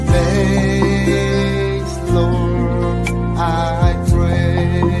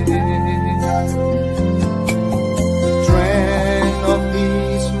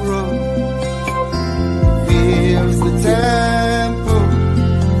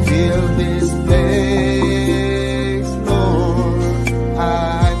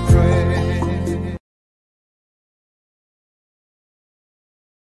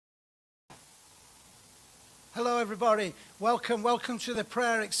everybody. Welcome to the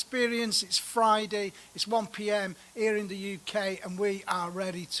prayer experience. It's Friday, it's 1 p.m. here in the UK, and we are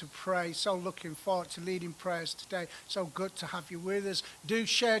ready to pray. So looking forward to leading prayers today. So good to have you with us. Do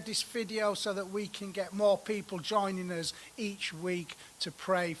share this video so that we can get more people joining us each week to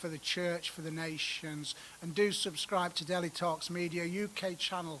pray for the church, for the nations. And do subscribe to Daily Talks Media UK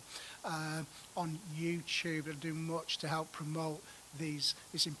channel on YouTube. It'll do much to help promote this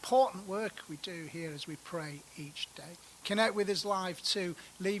important work we do here as we pray each day. Connect with us live too.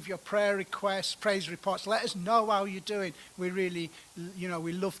 Leave your prayer requests, praise reports. Let us know how you're doing. We really,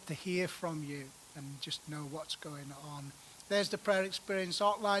 we love to hear from you and just know what's going on. There's the prayer experience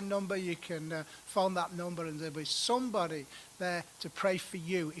hotline number. You can phone that number and there'll be somebody there to pray for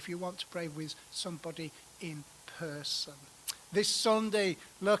you if you want to pray with somebody in person. This Sunday,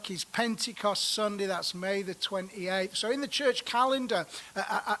 look, is Pentecost Sunday. That's May the 28th. So in the church calendar,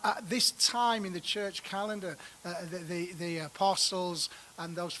 at this time in the church calendar, the apostles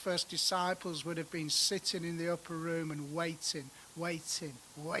and those first disciples would have been sitting in the upper room and waiting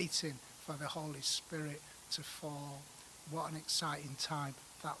for the Holy Spirit to fall. What an exciting time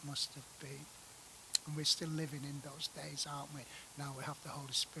that must have been. And we're still living in those days, aren't we? Now we have the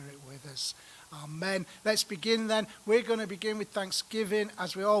Holy Spirit with us. Amen. Let's begin then. We're going to begin with thanksgiving,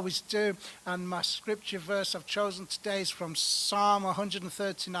 as we always do. And my scripture verse I've chosen today is from Psalm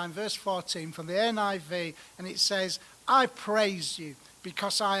 139, verse 14, from the NIV. And it says, I praise you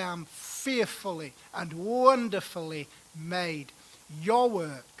because I am fearfully and wonderfully made. Your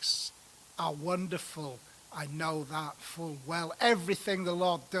works are wonderful. I know that full well. Everything the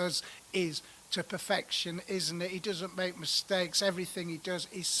Lord does is to perfection, isn't it? He doesn't make mistakes. Everything he does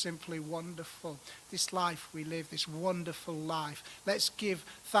is simply wonderful. This life we live, this wonderful life. Let's give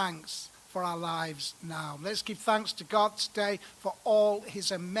thanks for our lives now. Let's give thanks to God today for all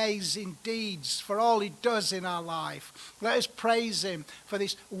his amazing deeds, for all he does in our life. Let us praise him for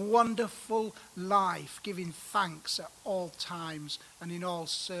this wonderful life, giving thanks at all times and in all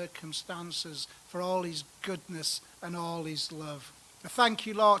circumstances for all his goodness and all his love. I thank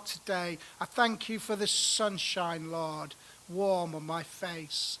you, Lord, today. I thank you for the sunshine, Lord, warm on my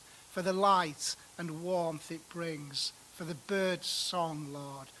face, for the light and warmth it brings, for the bird's song,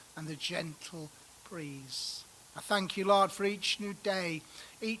 Lord, and the gentle breeze. I thank you, Lord, for each new day,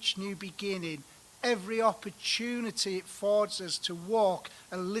 each new beginning, every opportunity it affords us to walk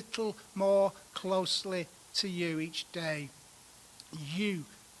a little more closely to you each day. You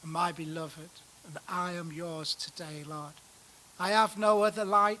are my beloved, and I am yours today, Lord. I have no other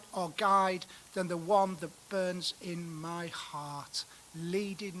light or guide than the one that burns in my heart,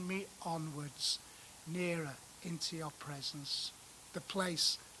 leading me onwards, nearer into your presence, the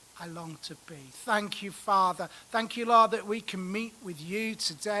place I long to be. Thank you, Father. Thank you, Lord, that we can meet with you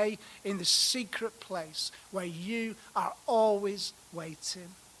today in the secret place where you are always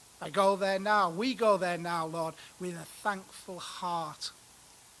waiting. I go there now. We go there now, Lord, with a thankful heart.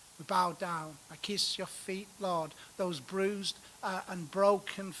 We bow down. I kiss your feet, Lord, those bruised and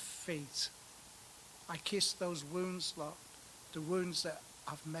broken feet. I kiss those wounds, Lord, the wounds that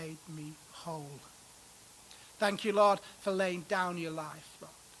have made me whole. Thank you, Lord, for laying down your life,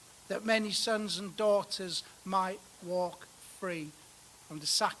 Lord, that many sons and daughters might walk free from the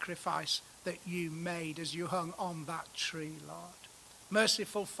sacrifice that you made as you hung on that tree, Lord.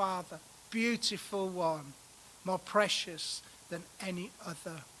 Merciful Father, beautiful one, more precious than any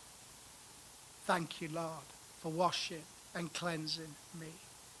other. Thank you, Lord, for washing and cleansing me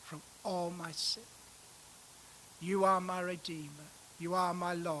from all my sin. You are my Redeemer. You are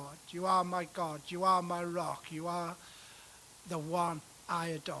my Lord. You are my God. You are my rock. You are the one I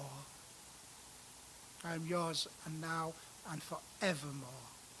adore. I am yours and now and forevermore.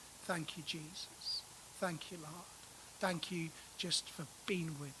 Thank you, Jesus. Thank you, Lord. Thank you just for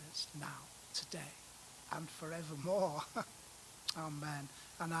being with us now, today, and forevermore. Amen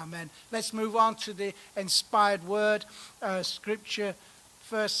and amen. Let's move on to the inspired word. Scripture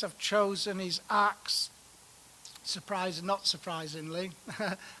verse I've chosen is Acts, not surprisingly,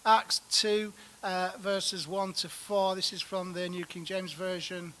 Acts 2, verses 1 to 4. This is from the New King James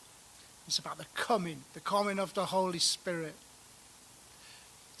Version. It's about the coming of the Holy Spirit.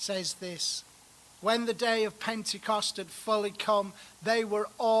 It says this: when the day of Pentecost had fully come, they were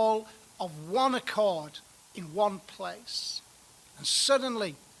all of one accord in one place. And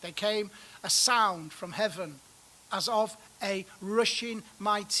suddenly there came a sound from heaven as of a rushing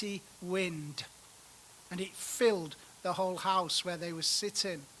mighty wind, and it filled the whole house where they were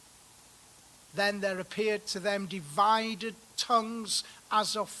sitting. Then there appeared to them divided tongues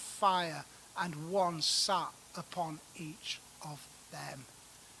as of fire, and one sat upon each of them.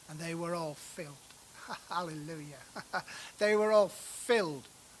 And they were all filled Hallelujah. They were all filled,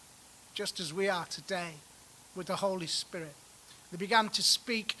 just as we are today, with the Holy Spirit. They began to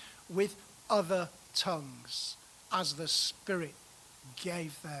speak with other tongues as the Spirit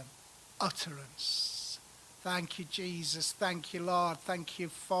gave them utterance. Thank you, Jesus. Thank you, Lord. Thank you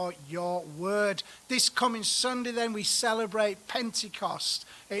for your word. This coming Sunday, then, we celebrate Pentecost,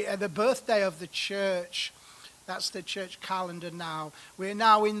 the birthday of the church. That's the church calendar now. We're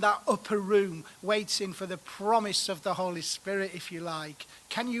now in that upper room waiting for the promise of the Holy Spirit, if you like.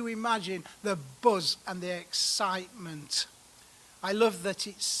 Can you imagine the buzz and the excitement? I love that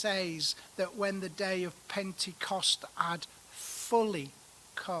it says that when the day of Pentecost had fully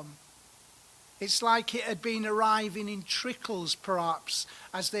come. It's like it had been arriving in trickles, perhaps,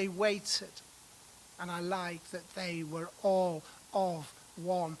 as they waited. And I like that they were all of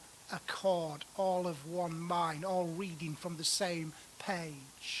one accord, all of one mind, all reading from the same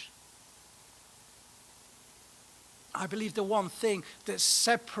page. I believe the one thing that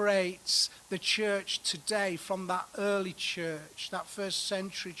separates the church today from that early church, that first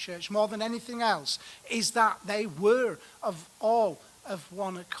century church, more than anything else, is that they were all of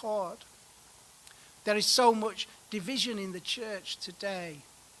one accord. There is so much division in the church today.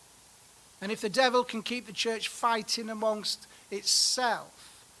 And if the devil can keep the church fighting amongst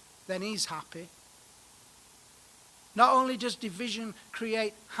itself, then he's happy. Not only does division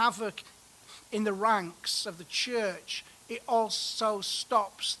create havoc in the ranks of the church, it also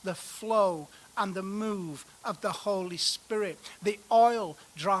stops the flow and the move of the Holy Spirit. The oil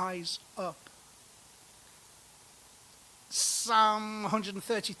dries up. Psalm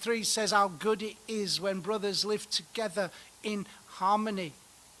 133 says how good it is when brothers live together in harmony.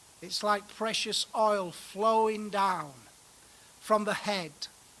 It's like precious oil flowing down from the head.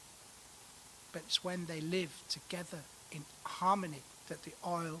 But it's when they live together in harmony that the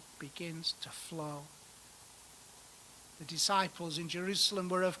oil begins to flow. The disciples in Jerusalem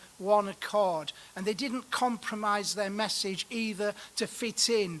were of one accord, and they didn't compromise their message either to fit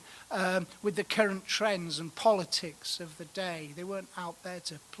in with the current trends and politics of the day. They weren't out there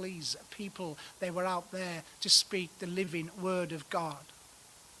to please people. They were out there to speak the living word of God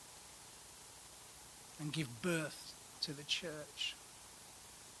and give birth to the church.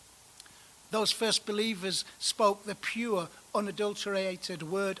 Those first believers spoke the pure, unadulterated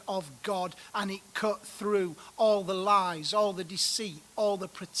word of God, and it cut through all the lies, all the deceit, all the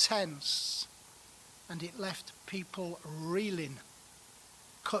pretense, and it left people reeling,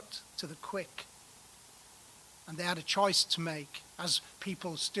 cut to the quick. And they had a choice to make, as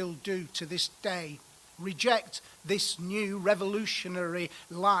people still do to this day. Reject this new revolutionary,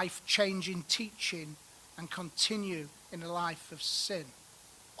 life-changing teaching and continue in a life of sin.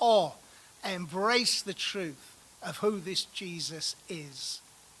 Or embrace the truth of who this Jesus is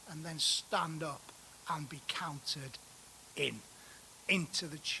and then stand up and be counted into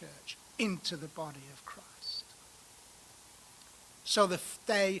the church, into the body of Christ. So the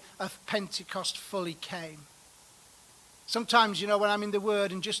day of Pentecost fully came. Sometimes, when I'm in the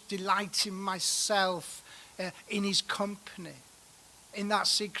Word and just delighting myself in His company, in that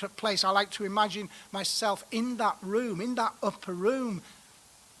secret place, I like to imagine myself in that room, in that upper room,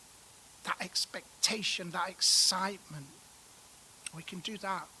 that expectation, that excitement. We can do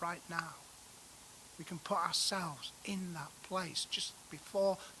that right now. We can put ourselves in that place just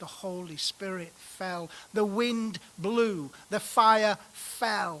before the Holy Spirit fell. The wind blew, the fire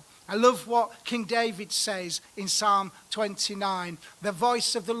fell. I love what King David says in Psalm 29. The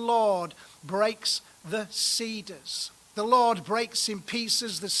voice of the Lord breaks the cedars. The Lord breaks in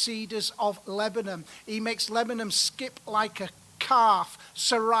pieces the cedars of Lebanon. He makes Lebanon skip like a calf,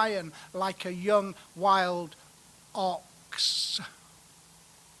 Sirion like a young wild ox.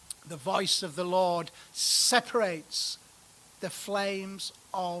 The voice of the Lord separates the flames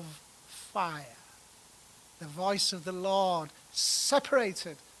of fire. The voice of the Lord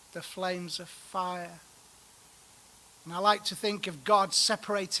separated the flames of fire. And I like to think of God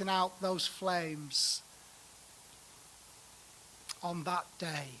separating out those flames on that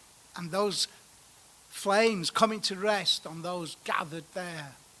day. And those flames coming to rest on those gathered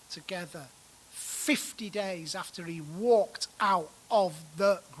there together 50 days after he walked out of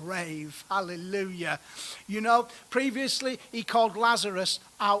the grave. Hallelujah. Previously he called Lazarus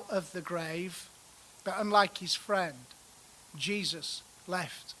out of the grave, but unlike his friend, Jesus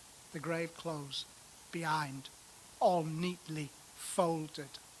left the grave clothes behind, all neatly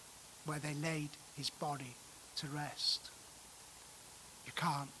folded, where they laid his body to rest. You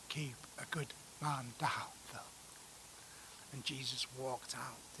can't keep a good man down, though. And Jesus walked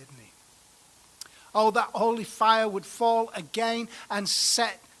out, didn't he? Oh, that holy fire would fall again and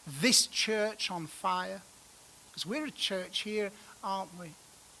set this church on fire. Because we're a church here, aren't we,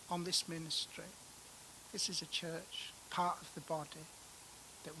 on this ministry. This is a church, part of the body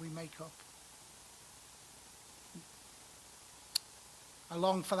that we make up. I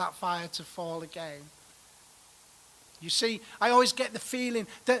long for that fire to fall again. You see, I always get the feeling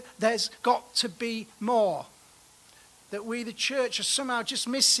that there's got to be more. That we, the church, are somehow just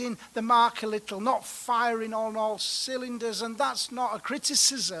missing the mark a little, not firing on all cylinders. And that's not a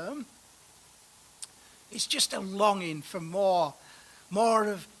criticism. It's just a longing for more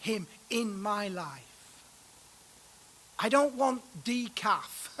of him in my life. I don't want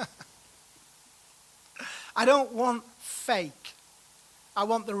decaf. I don't want fake. I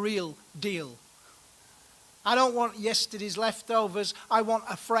want the real deal. I don't want yesterday's leftovers. I want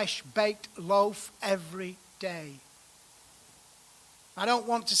a fresh baked loaf every day. I don't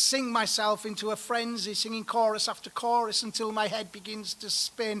want to sing myself into a frenzy, singing chorus after chorus until my head begins to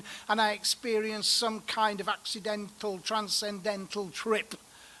spin and I experience some kind of accidental, transcendental trip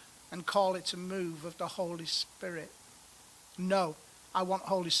and call it a move of the Holy Spirit. No, I want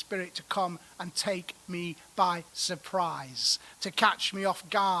Holy Spirit to come and take me by surprise, to catch me off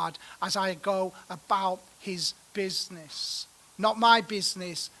guard as I go about his business. Not my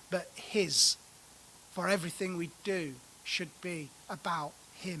business, but his. For everything we do should be about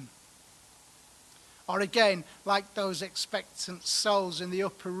him. Or again, like those expectant souls in the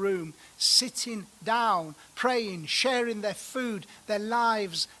upper room, sitting down, praying, sharing their food, their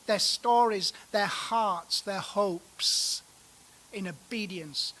lives, their stories, their hearts, their hopes, in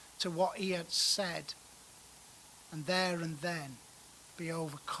obedience to what he had said, and there and then be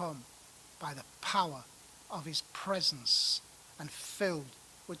overcome by the power of his presence and filled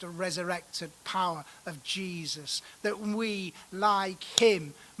with the resurrected power of Jesus, that we, like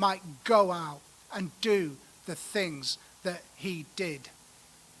him, might go out and do the things that he did.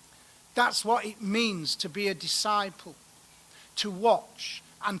 That's what it means to be a disciple, to watch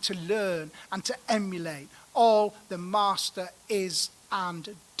and to learn and to emulate all the Master is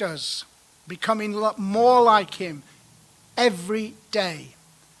and does, becoming more like him every day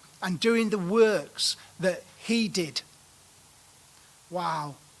and doing the works that he did.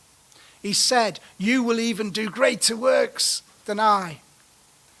 Wow. He said, you will even do greater works than I.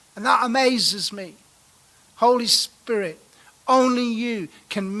 And that amazes me. Holy Spirit, only you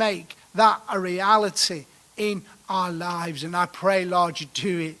can make that a reality in our lives. And I pray, Lord, you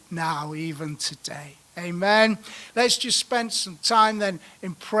do it now, even today. Amen. Let's just spend some time then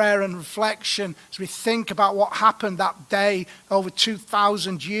in prayer and reflection as we think about what happened that day over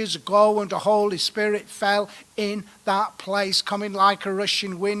 2,000 years ago when the Holy Spirit fell in that place, coming like a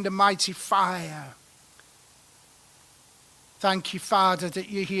rushing wind, a mighty fire. Thank you, Father,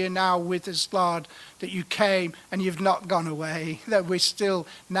 that you're here now with us, Lord, that you came and you've not gone away, that we're still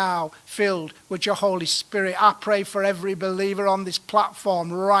now filled with your Holy Spirit. I pray for every believer on this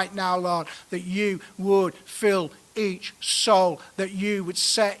platform right now, Lord, that you would fill each soul, that you would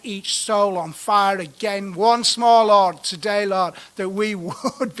set each soul on fire again once more, Lord, today, Lord, that we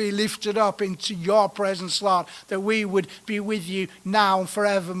would be lifted up into your presence, Lord, that we would be with you now and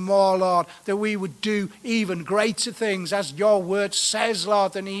forevermore, Lord, that we would do even greater things as your word says,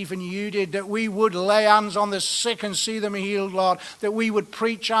 Lord, than even you did, that we would lay hands on the sick and see them healed, Lord, that we would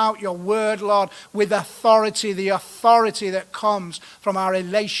preach out your word, Lord, with authority, the authority that comes from our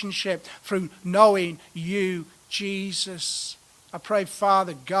relationship through knowing you, Jesus. I pray,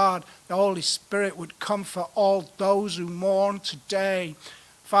 Father God, the Holy Spirit would comfort all those who mourn today.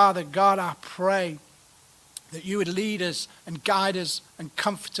 Father God, I pray that you would lead us and guide us and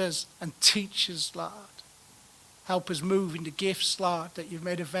comfort us and teach us, Lord. Help us move into gifts, Lord, that you've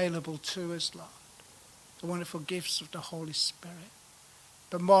made available to us, Lord. The wonderful gifts of the Holy Spirit.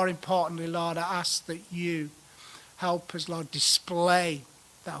 But more importantly, Lord, I ask that you help us, Lord, display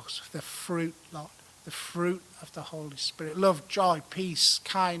the fruit, Lord. The fruit of the Holy Spirit. Love, joy, peace,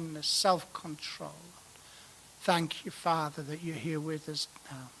 kindness, self-control. Thank you, Father, that you're here with us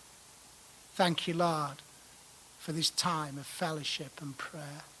now. Thank you, Lord, for this time of fellowship and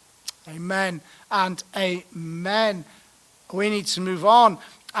prayer. Amen and amen. We need to move on.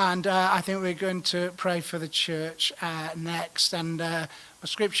 And I think we're going to pray for the church next. And my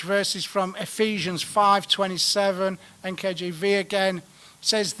scripture verse is from Ephesians 5:27, NKJV again.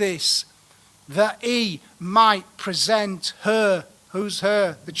 Says this, that he might present her, who's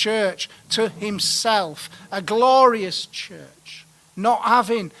her? The church, to himself, a glorious church, not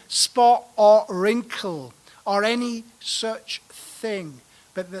having spot or wrinkle or any such thing,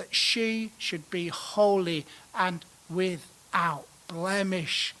 but that she should be holy and without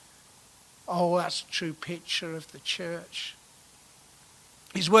blemish. Oh, that's a true picture of the church.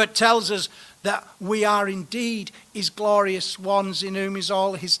 His word tells us that we are indeed his glorious ones, in whom is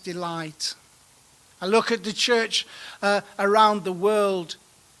all his delight. I look at the church around the world,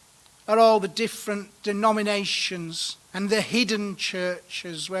 at all the different denominations and the hidden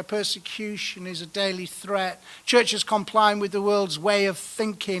churches where persecution is a daily threat. Churches complying with the world's way of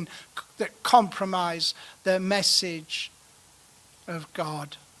thinking that compromise the message of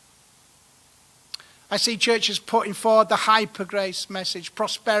God. I see churches putting forward the hyper-grace message,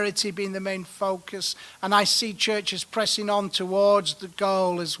 prosperity being the main focus. And I see churches pressing on towards the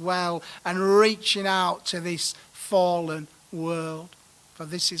goal as well and reaching out to this fallen world. For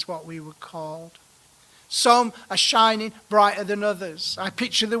this is what we were called. Some are shining brighter than others. I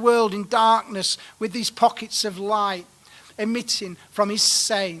picture the world in darkness with these pockets of light emitting from his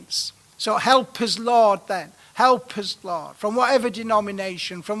saints. So help us, Lord, then. Help us, Lord, from whatever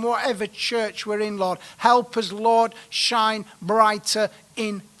denomination, from whatever church we're in, Lord. Help us, Lord, shine brighter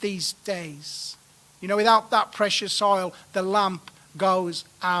in these days. You know, without that precious oil, the lamp goes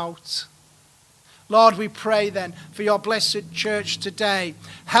out. Lord, we pray then for your blessed church today.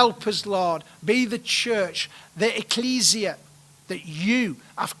 Help us, Lord. Be the church, the ecclesia that you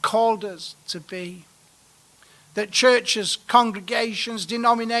have called us to be. That churches, congregations,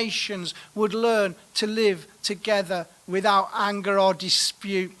 denominations would learn to live together without anger or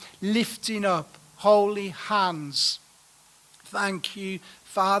dispute, lifting up holy hands. Thank you,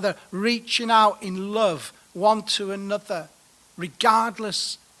 Father, reaching out in love one to another,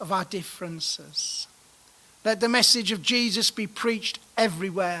 regardless of our differences. Let the message of Jesus be preached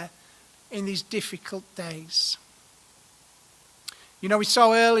everywhere in these difficult days. You know, we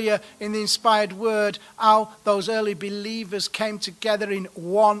saw earlier in the inspired word how those early believers came together in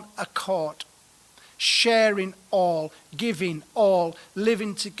one accord, sharing all, giving all,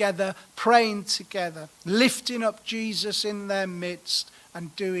 living together, praying together, lifting up Jesus in their midst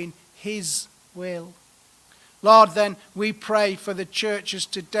and doing his will. Lord, then we pray for the churches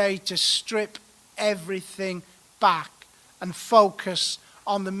today to strip everything back and focus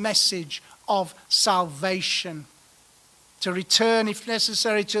on the message of salvation. To return, if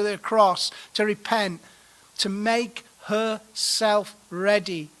necessary, to the cross, to repent, to make herself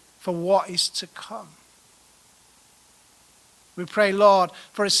ready for what is to come. We pray, Lord,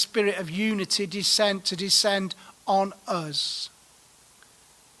 for a spirit of unity to descend on us,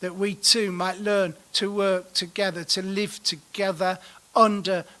 that we too might learn to work together, to live together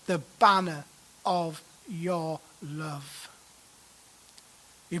under the banner of your love.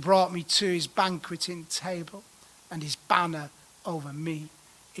 He brought me to his banqueting table, and his banner over me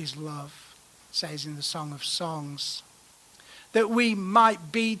is love, says in the Song of Songs. That we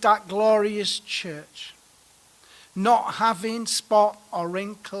might be that glorious church, not having spot or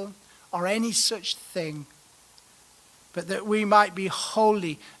wrinkle or any such thing, but that we might be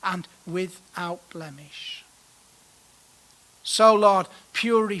holy and without blemish. So, Lord,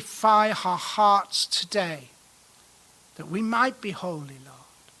 purify our hearts today, that we might be holy, Lord.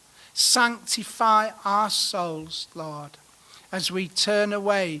 Sanctify our souls, Lord, as we turn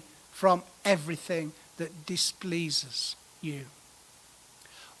away from everything that displeases you.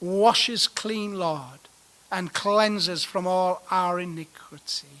 Wash us clean, Lord, and cleanse us from all our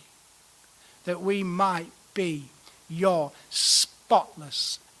iniquity, that we might be your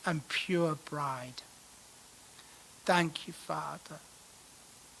spotless and pure bride. Thank you, Father.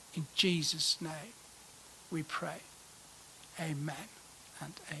 In Jesus' name we pray. Amen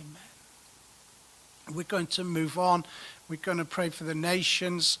and amen. We're going to move on. We're going to pray for the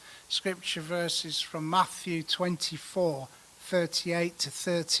nations. Scripture verses from Matthew 24, 38 to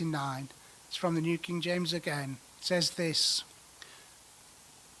 39. It's from the New King James again. It says this: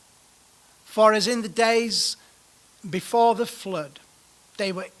 For as in the days before the flood,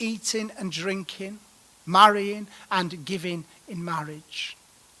 they were eating and drinking, marrying and giving in marriage,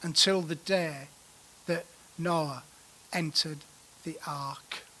 until the day that Noah entered the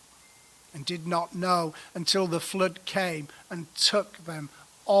ark, and did not know until the flood came and took them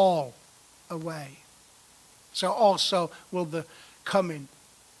all away. So also will the coming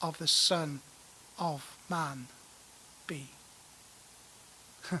of the Son of Man be.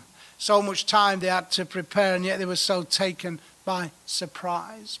 So much time they had to prepare, and yet they were so taken by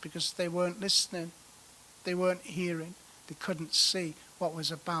surprise because they weren't listening, they weren't hearing, they couldn't see what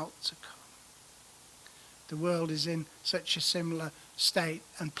was about to come. The world is in such a similar state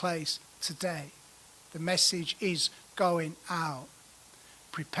and place today. The message is going out.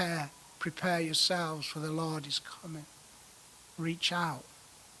 Prepare yourselves, for the Lord is coming. Reach out.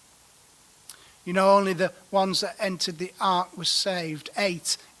 You know, only the ones that entered the ark were saved,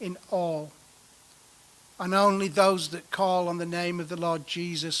 8 in all. And only those that call on the name of the Lord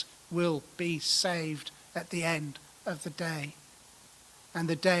Jesus will be saved at the end of the day. And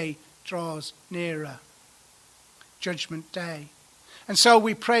the day draws nearer. Judgment Day. And so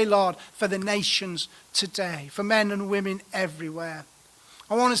we pray, Lord, for the nations today, for men and women everywhere.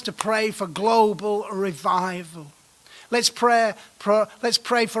 I want us to pray for global revival. Let's pray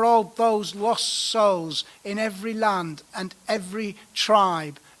for all those lost souls in every land and every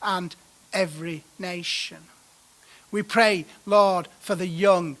tribe and every nation. We pray, Lord, for the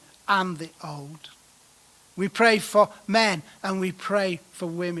young and the old. We pray for men and we pray for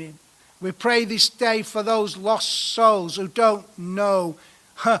women. We pray this day for those lost souls who don't know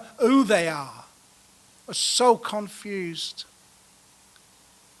who they are so confused.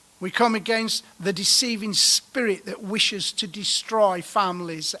 We come against the deceiving spirit that wishes to destroy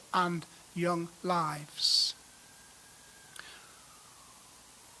families and young lives.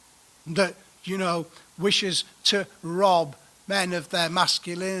 That, wishes to rob men of their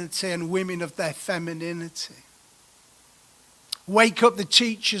masculinity and women of their femininity. Wake up the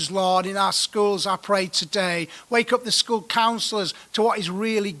teachers, Lord, in our schools, I pray today. Wake up the school counsellors to what is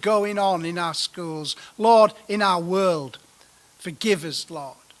really going on in our schools. Lord, in our world. Forgive us,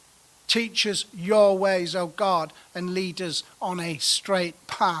 Lord. Teach us your ways, O God, and lead us on a straight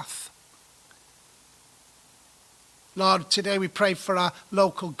path. Lord, today we pray for our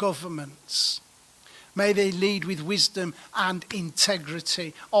local governments. May they lead with wisdom and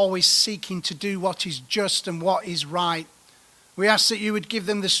integrity, always seeking to do what is just and what is right. We ask that you would give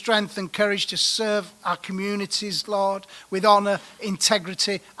them the strength and courage to serve our communities, Lord, with honour,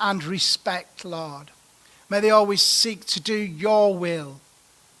 integrity and respect, Lord. May they always seek to do your will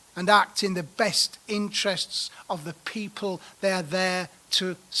and act in the best interests of the people they are there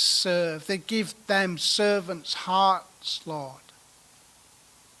to serve. They give them servants' hearts, Lord.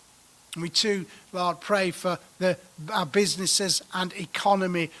 And we too, Lord, pray for our businesses and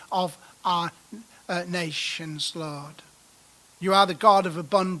economy of our nations, Lord. You are the God of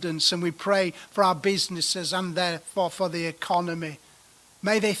abundance, and we pray for our businesses and therefore for the economy.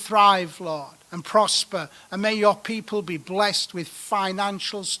 May they thrive, Lord, and prosper, and may your people be blessed with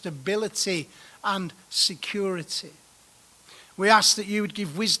financial stability and security. We ask that you would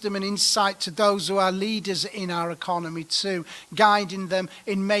give wisdom and insight to those who are leaders in our economy too, guiding them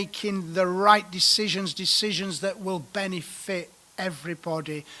in making the right decisions that will benefit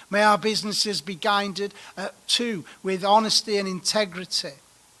everybody. May our businesses be guided too with honesty and integrity,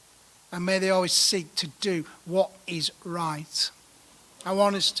 and may they always seek to do what is right. I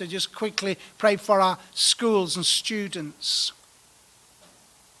want us to just quickly pray for our schools and students.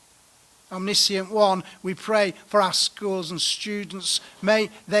 Omniscient One, we pray for our schools and students. May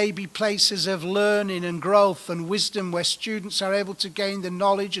they be places of learning and growth and wisdom where students are able to gain the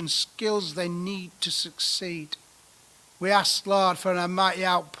knowledge and skills they need to succeed. We ask, Lord, for a mighty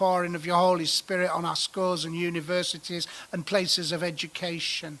outpouring of your Holy Spirit on our schools and universities and places of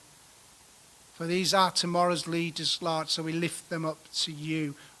education. For these are tomorrow's leaders, Lord, so we lift them up to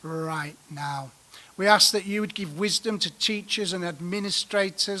you right now. We ask that you would give wisdom to teachers and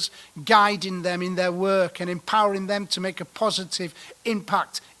administrators, guiding them in their work and empowering them to make a positive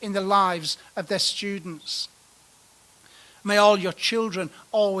impact in the lives of their students. May all your children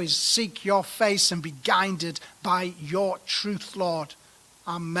always seek your face and be guided by your truth, Lord.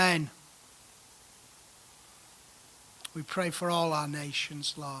 Amen. We pray for all our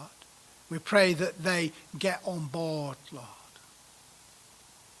nations, Lord. We pray that they get on board, Lord,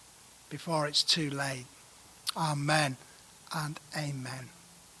 before it's too late. Amen and amen.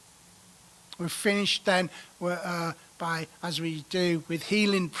 We've finished then as we do, with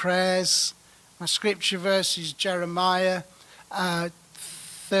healing prayers. My scripture verse is Jeremiah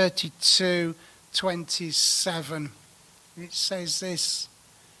 32:27. It says this: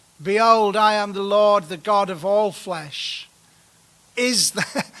 Behold, I am the Lord, the God of all flesh. Is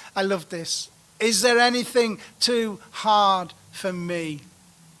there, I love this, is there anything too hard for me?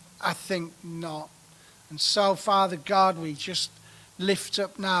 I think not. And so, Father God, we just lift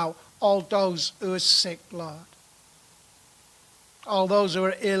up now all those who are sick, Lord. All those who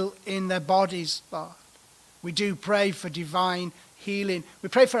are ill in their bodies, Lord. We do pray for divine healing. We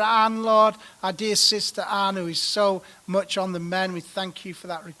pray for Anne, Lord, our dear sister Anne, who is so much on the mend. We thank you for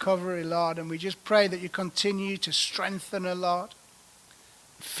that recovery, Lord. And we just pray that you continue to strengthen her, Lord.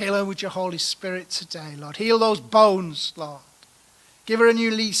 Fill her with your Holy Spirit today, Lord. Heal those bones, Lord. Give her a new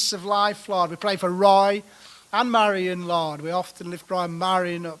lease of life, Lord. We pray for Roy and Marion, Lord. We often lift Roy and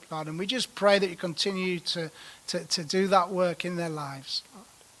Marion up, Lord. And we just pray that you continue to do that work in their lives, Lord.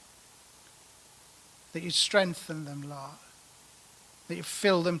 That you strengthen them, Lord. That you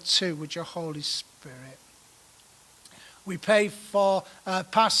fill them too with your Holy Spirit. We pray for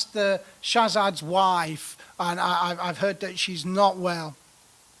Pastor Shazad's wife, and I've heard that she's not well.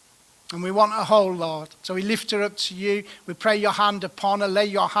 And we want her whole, Lord. So we lift her up to you. We pray your hand upon her. Lay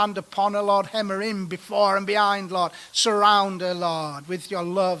your hand upon her, Lord. Hem her in before and behind, Lord. Surround her, Lord, with your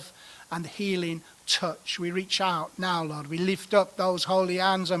love and healing touch. We reach out now, Lord. We lift up those holy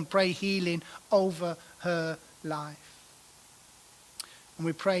hands and pray healing over her life. And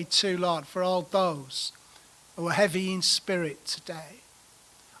we pray too, Lord, for all those who are heavy in spirit today.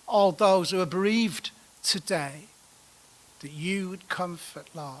 All those who are bereaved today. That you would comfort,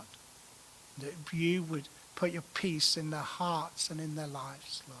 Lord. That you would put your peace in their hearts and in their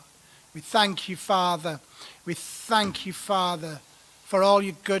lives, Lord. We thank you, Father. We thank you, Father, for all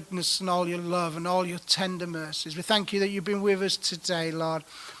your goodness and all your love and all your tender mercies. We thank you that you've been with us today, Lord.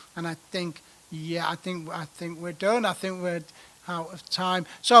 And I think we're done. I think we're out of time.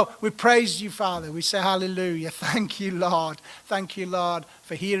 So we praise you, Father. We say hallelujah. Thank you, Lord. Thank you, Lord,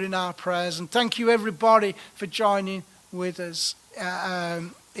 for hearing our prayers. And thank you, everybody, for joining with us.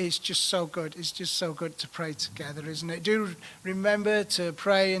 It's just so good. It's just so good to pray together, isn't it? Do remember to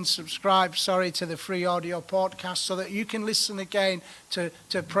pray and subscribe, to the free audio podcast so that you can listen again to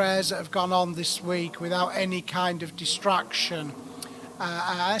prayers that have gone on this week without any kind of distraction.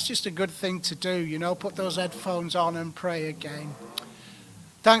 That's just a good thing to do, you know. Put those headphones on and pray again.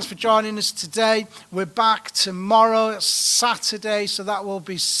 Thanks for joining us today. We're back tomorrow, Saturday, so that will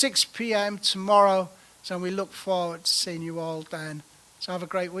be 6 p.m. tomorrow. So we look forward to seeing you all then. So have a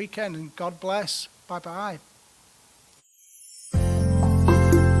great weekend and God bless. Bye-bye.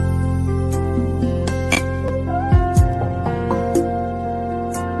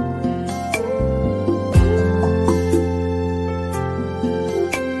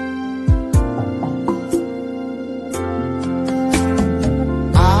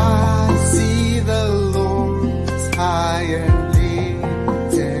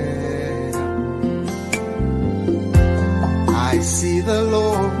 The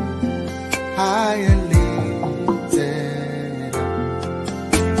Lord high and lifted up,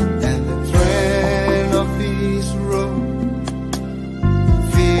 and the train of his robe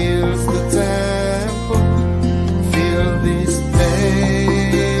fills the temple. Fill this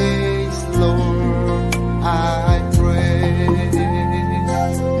place, Lord, I pray.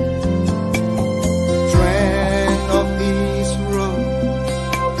 Train of his robe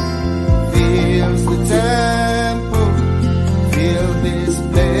fills the temple. This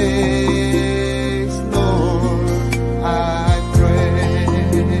place, Lord, I pray.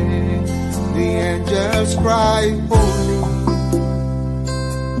 The angels cry, holy,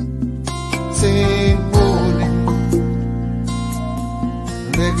 sing holy.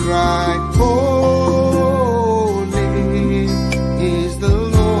 They cry, holy is the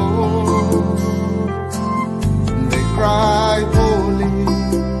Lord. They cry, holy.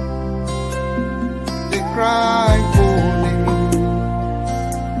 They cry, holy.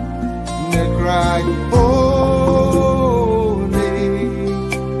 Cry.